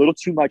trying to do a little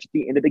too much at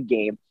the end of the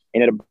game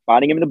and ended up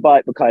biting him in the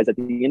butt, because at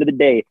the end of the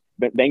day,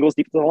 Bengals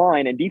defensive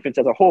line and defense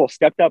as a whole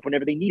stepped up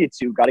whenever they needed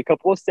to, got a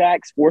couple of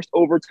sacks, forced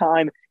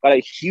overtime, got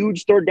a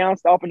huge third down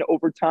stop into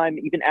overtime,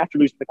 even after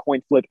losing the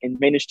coin flip, and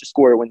managed to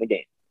score and win the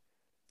game.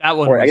 That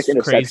one was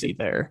crazy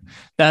there.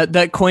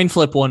 That coin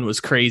flip one was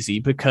crazy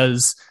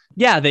because,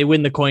 yeah, they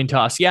win the coin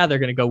toss. Yeah, they're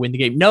going to go win the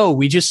game. No,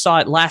 we just saw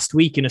it last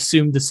week and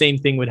assumed the same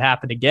thing would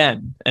happen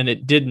again, and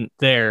it didn't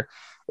there.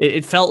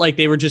 It felt like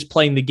they were just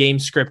playing the game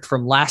script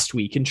from last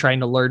week and trying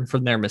to learn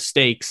from their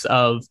mistakes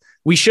of,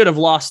 we should have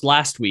lost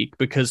last week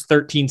because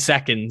 13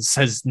 seconds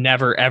has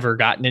never, ever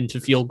gotten into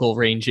field goal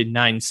range in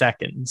 9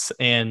 seconds.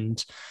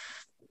 And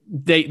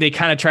they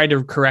kind of tried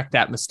to correct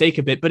that mistake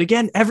a bit. But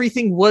again,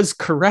 everything was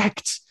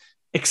correct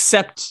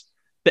except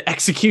the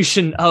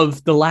execution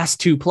of the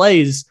last 2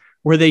 plays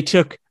where they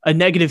took a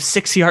negative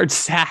 6-yard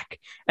sack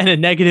and a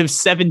negative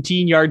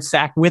 17-yard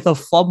sack with a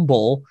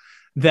fumble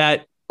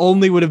that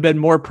only would have been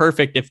more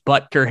perfect if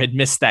Butker had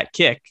missed that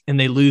kick and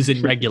they lose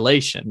in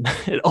regulation.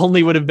 It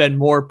only would have been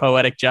more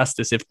poetic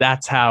justice if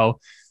that's how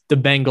the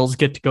Bengals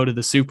get to go to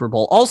the Super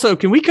Bowl. Also,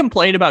 can we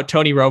complain about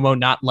Tony Romo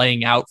not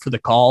laying out for the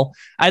call?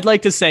 I'd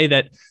like to say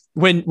that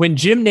when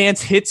Jim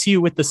Nantz hits you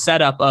with the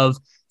setup of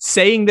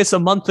saying this a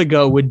month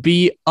ago would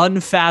be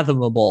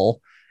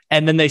unfathomable,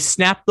 and then they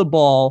snap the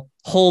ball,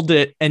 hold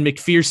it, and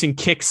McPherson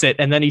kicks it,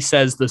 and then he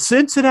says, the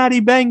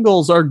Cincinnati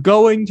Bengals are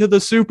going to the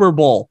Super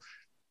Bowl.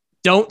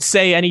 Don't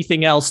say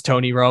anything else,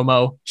 Tony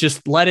Romo.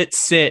 Just let it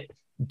sit.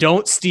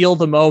 Don't steal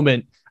the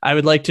moment. I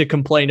would like to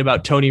complain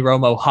about Tony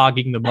Romo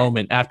hogging the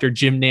moment after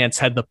Jim Nantz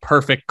had the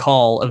perfect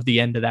call of the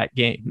end of that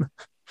game.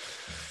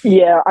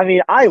 Yeah,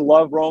 I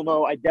love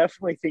Romo. I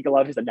definitely think a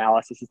lot of his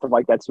analysis and stuff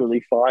like that's really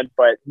fun.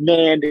 But,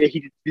 man,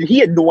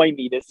 he annoyed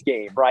me this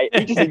game, right?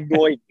 He just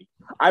annoyed me.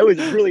 I was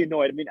really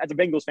annoyed. As a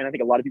Bengals fan, I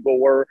think a lot of people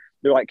were.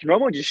 They're like, can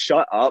Romo just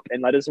shut up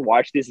and let us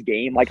watch this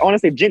game? Like,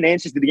 honestly, if Jim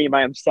Nantz just did the game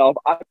by himself,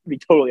 I'd be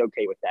totally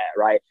okay with that,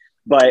 right?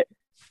 But,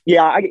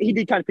 yeah, he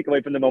did kind of take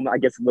away from the moment, I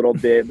guess, a little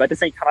bit. But at the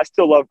same time, I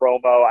still love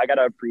Romo. I got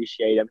to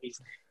appreciate him.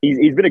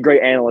 He's been a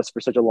great analyst for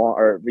such a long,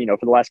 for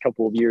the last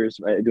couple of years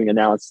doing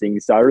announcing.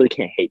 So I really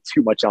can't hate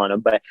too much on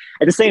him. But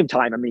at the same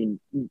time,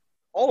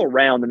 all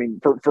around,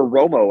 for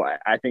Romo,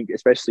 I think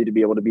especially to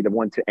be able to be the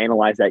one to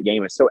analyze that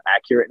game is so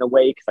accurate in a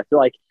way, because I feel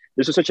like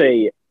this was such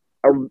a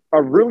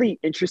really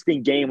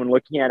interesting game when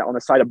looking at it on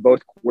the side of both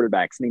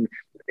quarterbacks.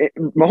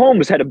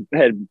 Mahomes had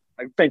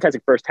a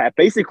fantastic first half,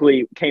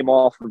 basically came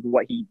off of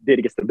what he did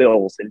against the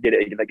Bills and did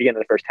it again in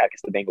the first half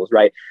against the Bengals,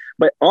 right?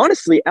 But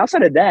honestly,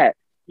 outside of that,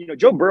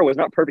 Joe Burrow was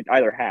not perfect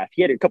either half.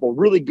 He had a couple of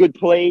really good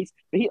plays,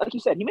 but like you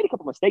said, he made a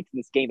couple mistakes in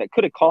this game that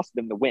could have cost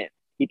them the win.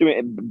 He threw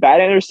a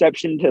bad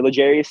interception to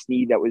L'Jarius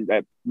Sneed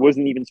that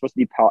wasn't even supposed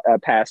to be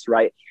passed,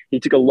 right? He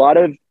took a lot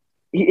of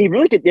it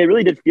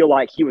really did feel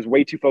like he was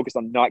way too focused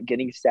on not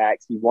getting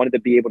sacks. He wanted to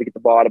be able to get the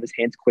ball out of his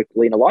hands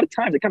quickly. And a lot of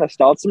times it kind of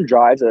stalled some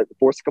drives,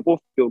 forced a couple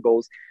of field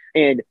goals.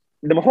 And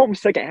the Mahomes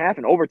second half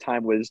and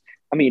overtime was,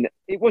 I mean,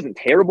 it wasn't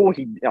terrible.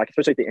 He, like,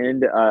 especially at the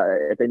end of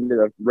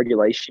the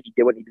regulation, he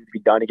did what needed to be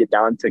done to get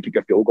down to kick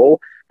a field goal.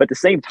 But at the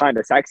same time,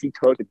 the sacks he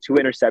took, the 2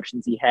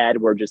 interceptions he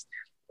had were just,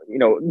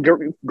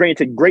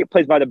 granted, great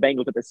plays by the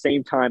Bengals, but at the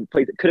same time,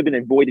 plays that could have been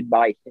avoided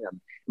by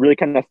him. Really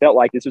kind of felt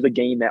like this was a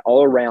game that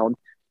all around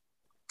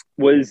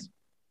was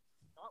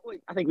not what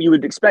I think you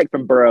would expect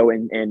from Burrow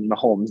and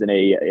Mahomes in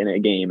a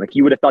game. Like,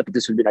 you would have thought that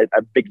this would have been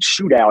a big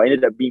shootout. It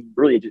ended up being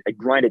really just a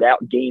grinded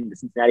out game that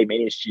Cincinnati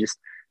managed to just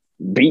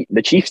beat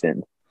the Chiefs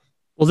in.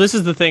 Well, this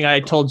is the thing I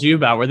told you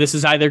about, where this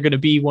is either going to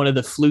be one of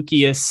the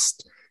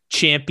flukiest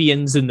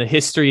champions in the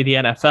history of the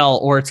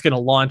NFL, or it's going to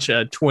launch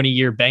a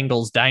 20-year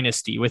Bengals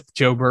dynasty with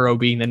Joe Burrow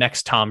being the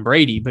next Tom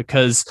Brady,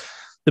 because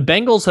the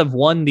Bengals have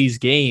won these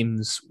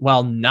games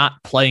while not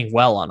playing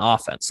well on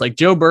offense. Like,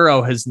 Joe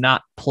Burrow has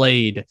not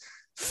played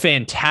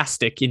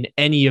fantastic in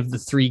any of the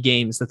 3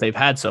 games that they've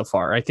had so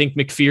far. I think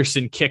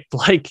McPherson kicked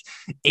like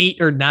 8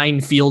 or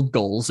 9 field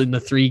goals in the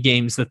 3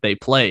 games that they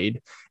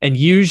played. And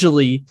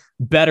usually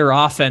better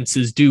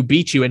offenses do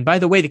beat you. And by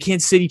the way, the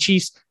Kansas City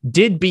Chiefs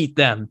did beat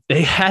them.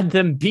 They had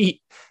them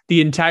beat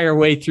the entire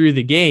way through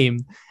the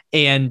game.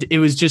 And it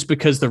was just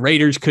because the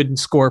Raiders couldn't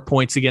score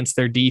points against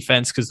their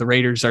defense, because the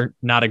Raiders are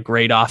not a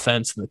great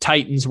offense and the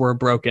Titans were a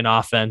broken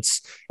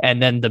offense.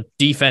 And then the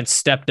defense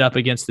stepped up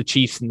against the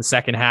Chiefs in the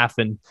second half,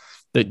 and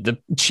the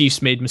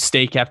Chiefs made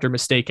mistake after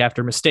mistake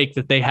after mistake,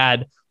 that they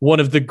had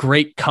one of the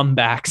great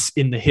comebacks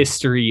in the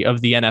history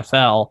of the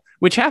NFL,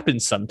 which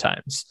happens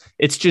sometimes.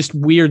 It's just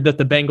weird that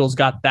the Bengals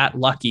got that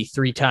lucky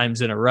 3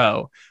 times in a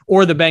row,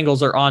 or the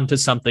Bengals are onto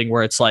something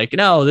where it's like,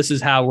 no, this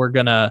is how we're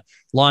going to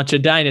launch a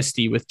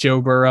dynasty with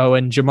Joe Burrow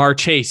and Jamar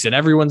Chase, and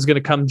everyone's going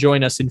to come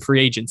join us in free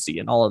agency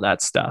and all of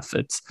that stuff.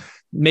 It's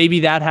maybe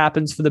that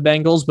happens for the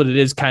Bengals, but it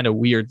is kind of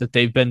weird that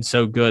they've been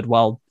so good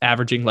while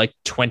averaging like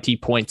 20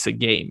 points a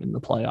game in the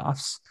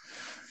playoffs.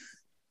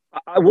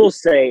 I will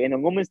say, in the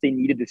moments they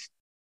needed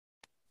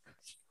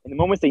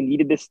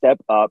to step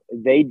up,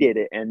 they did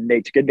it, and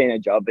they took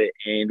advantage of it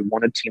and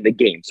won a team the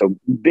game. So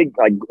big,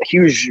 like,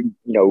 huge,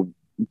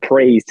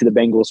 praise to the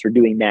Bengals for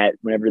doing that.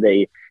 Whenever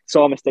they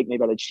saw a mistake made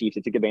by the Chiefs,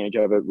 they took advantage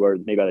of it, or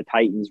maybe by the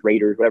Titans,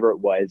 Raiders, whatever it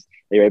was,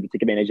 they were able to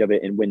take advantage of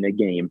it and win the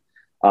game.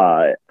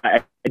 I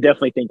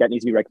definitely think that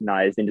needs to be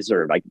recognized and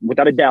deserved. Like,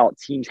 without a doubt,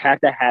 teams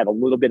have to have a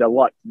little bit of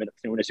luck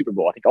to win a Super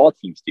Bowl. I think all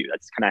teams do.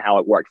 That's kind of how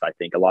it works. I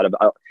think a lot of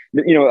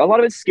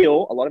it's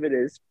skill, a lot of it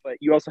is, but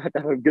you also have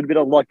to have a good bit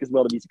of luck as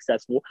well to be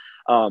successful.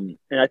 And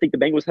I think the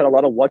Bengals had a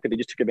lot of luck that they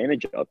just took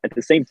advantage of. At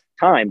the same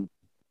time,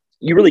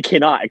 you really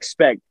cannot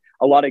expect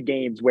a lot of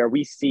games where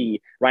we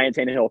see Ryan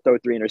Tannehill throw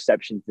 3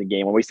 interceptions in the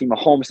game, where we see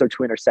Mahomes throw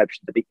 2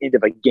 interceptions at the end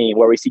of a game,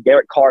 where we see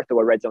Derek Carr throw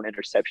a red zone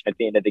interception at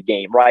the end of the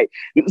game, right?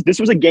 This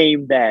was a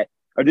game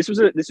this was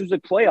a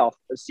playoff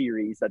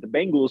series that the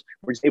Bengals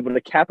were just able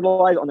to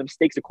capitalize on the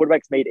mistakes the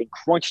quarterbacks made in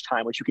crunch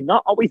time, which you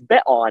cannot always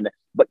bet on,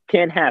 but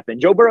can happen.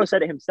 Joe Burrow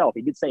said it himself.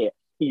 He did say it.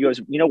 He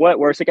goes, you know what?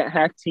 We're a second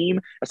half team.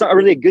 That's not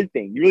really a good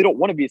thing. You really don't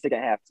want to be a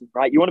second half team,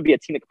 right? You want to be a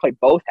team that can play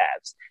both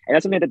halves. And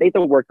that's something that they have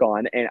to work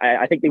on. And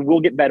I think they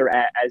will get better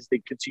at as they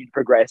continue to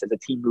progress as a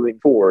team moving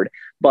forward.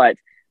 But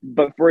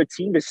for a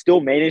team to still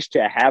manage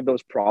to have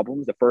those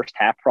problems, the first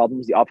half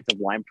problems, the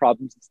offensive line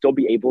problems, and still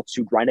be able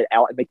to grind it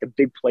out and make the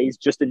big plays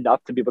just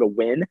enough to be able to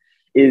win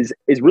is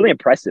really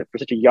impressive for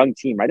such a young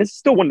team, right? This is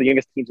still one of the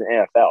youngest teams in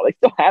the NFL. They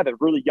still have a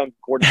really young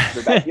quarterback,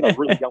 they have a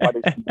really young wide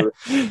receiver.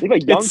 They have a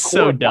young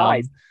core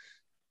guys.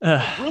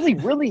 Really,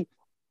 really,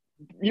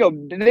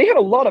 they have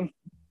a lot of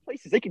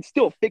places they can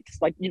still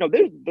fix. Like, they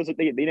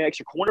need an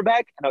extra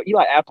cornerback. I know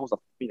Eli Apple's,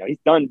 he's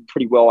done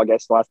pretty well, I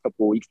guess, the last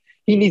couple of weeks.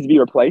 He needs to be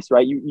replaced,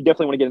 right? You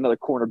definitely want to get another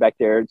cornerback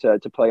there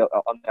to play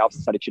on the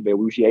opposite side of Chidobe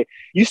Awuzie.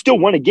 You still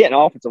want to get an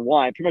offensive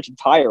line pretty much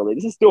entirely.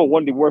 This is still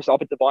one of the worst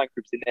offensive line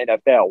groups in the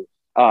NFL.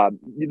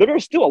 There are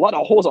still a lot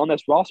of holes on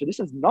this roster.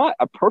 This is not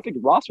a perfect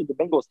roster the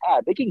Bengals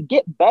have. They can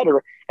get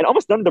better, and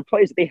almost none of the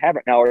plays that they have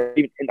right now are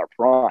even in their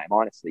prime,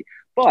 honestly.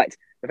 But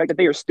the fact that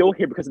they are still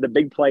here because of the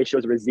big play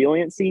shows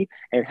resiliency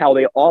and how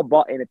they all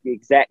bought in at the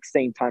exact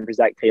same time for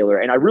Zach Taylor.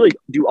 And I really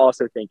do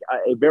also think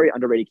a very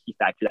underrated key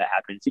factor that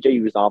happened.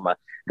 CJ Uzomah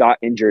got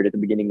injured at the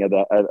beginning of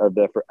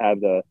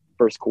the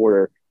first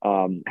quarter,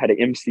 had an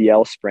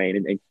MCL sprain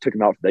and took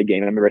him out for the game.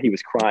 And I remember he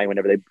was crying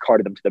whenever they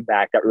carted him to the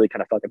back. That really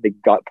kind of felt like a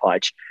big gut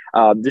punch.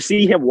 To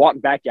see him walk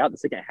back out the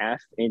second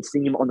half and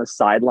seeing him on the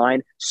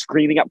sideline,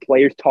 screaming at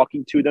players,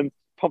 talking to them,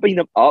 pumping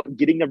them up,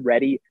 getting them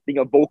ready, being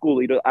a vocal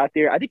leader out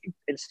there, I think it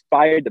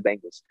inspired the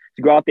Bengals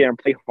to go out there and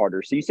play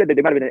harder. So you said that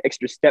they might have been an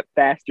extra step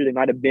faster. They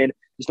might have been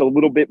just a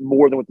little bit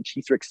more than what the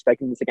Chiefs were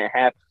expecting in the second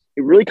half.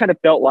 It really kind of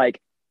felt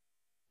like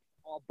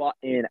all bought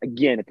in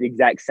again at the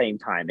exact same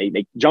time.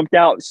 They jumped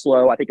out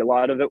slow. I think a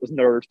lot of it was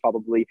nerves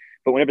probably,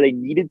 but whenever they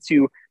needed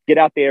to get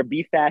out there,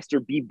 be faster,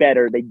 be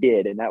better, they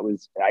did. And that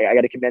was, I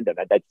got to commend them.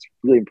 That's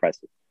really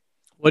impressive.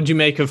 What'd you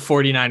make of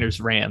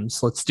 49ers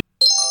Rams?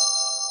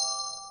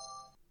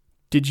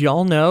 Did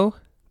y'all know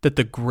that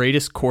the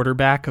greatest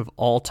quarterback of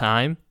all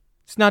time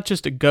is not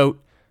just a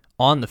GOAT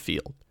on the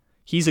field?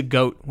 He's a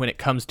GOAT when it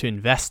comes to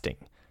investing.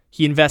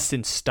 He invests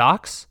in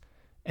stocks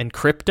and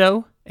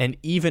crypto and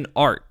even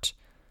art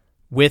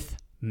with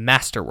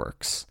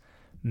Masterworks.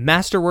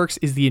 Masterworks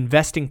is the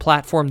investing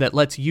platform that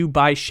lets you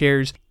buy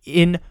shares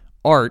in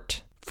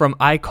art from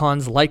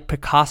icons like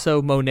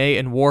Picasso, Monet,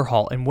 and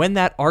Warhol. And when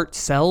that art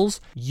sells,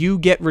 you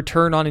get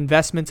return on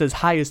investments as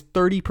high as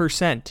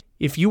 30%.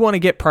 If you want to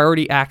get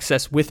priority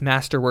access with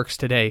Masterworks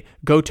today,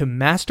 go to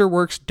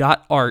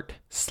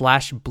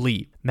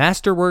masterworks.art/believe.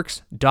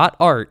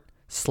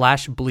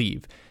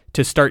 Masterworks.art/believe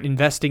to start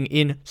investing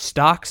in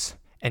stocks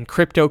and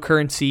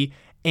cryptocurrency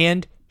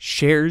and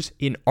shares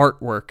in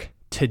artwork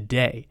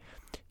today.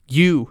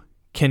 You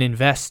can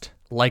invest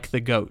like the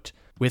GOAT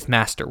with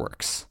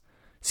Masterworks.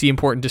 See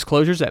important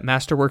disclosures at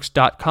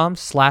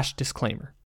masterworks.com/disclaimer.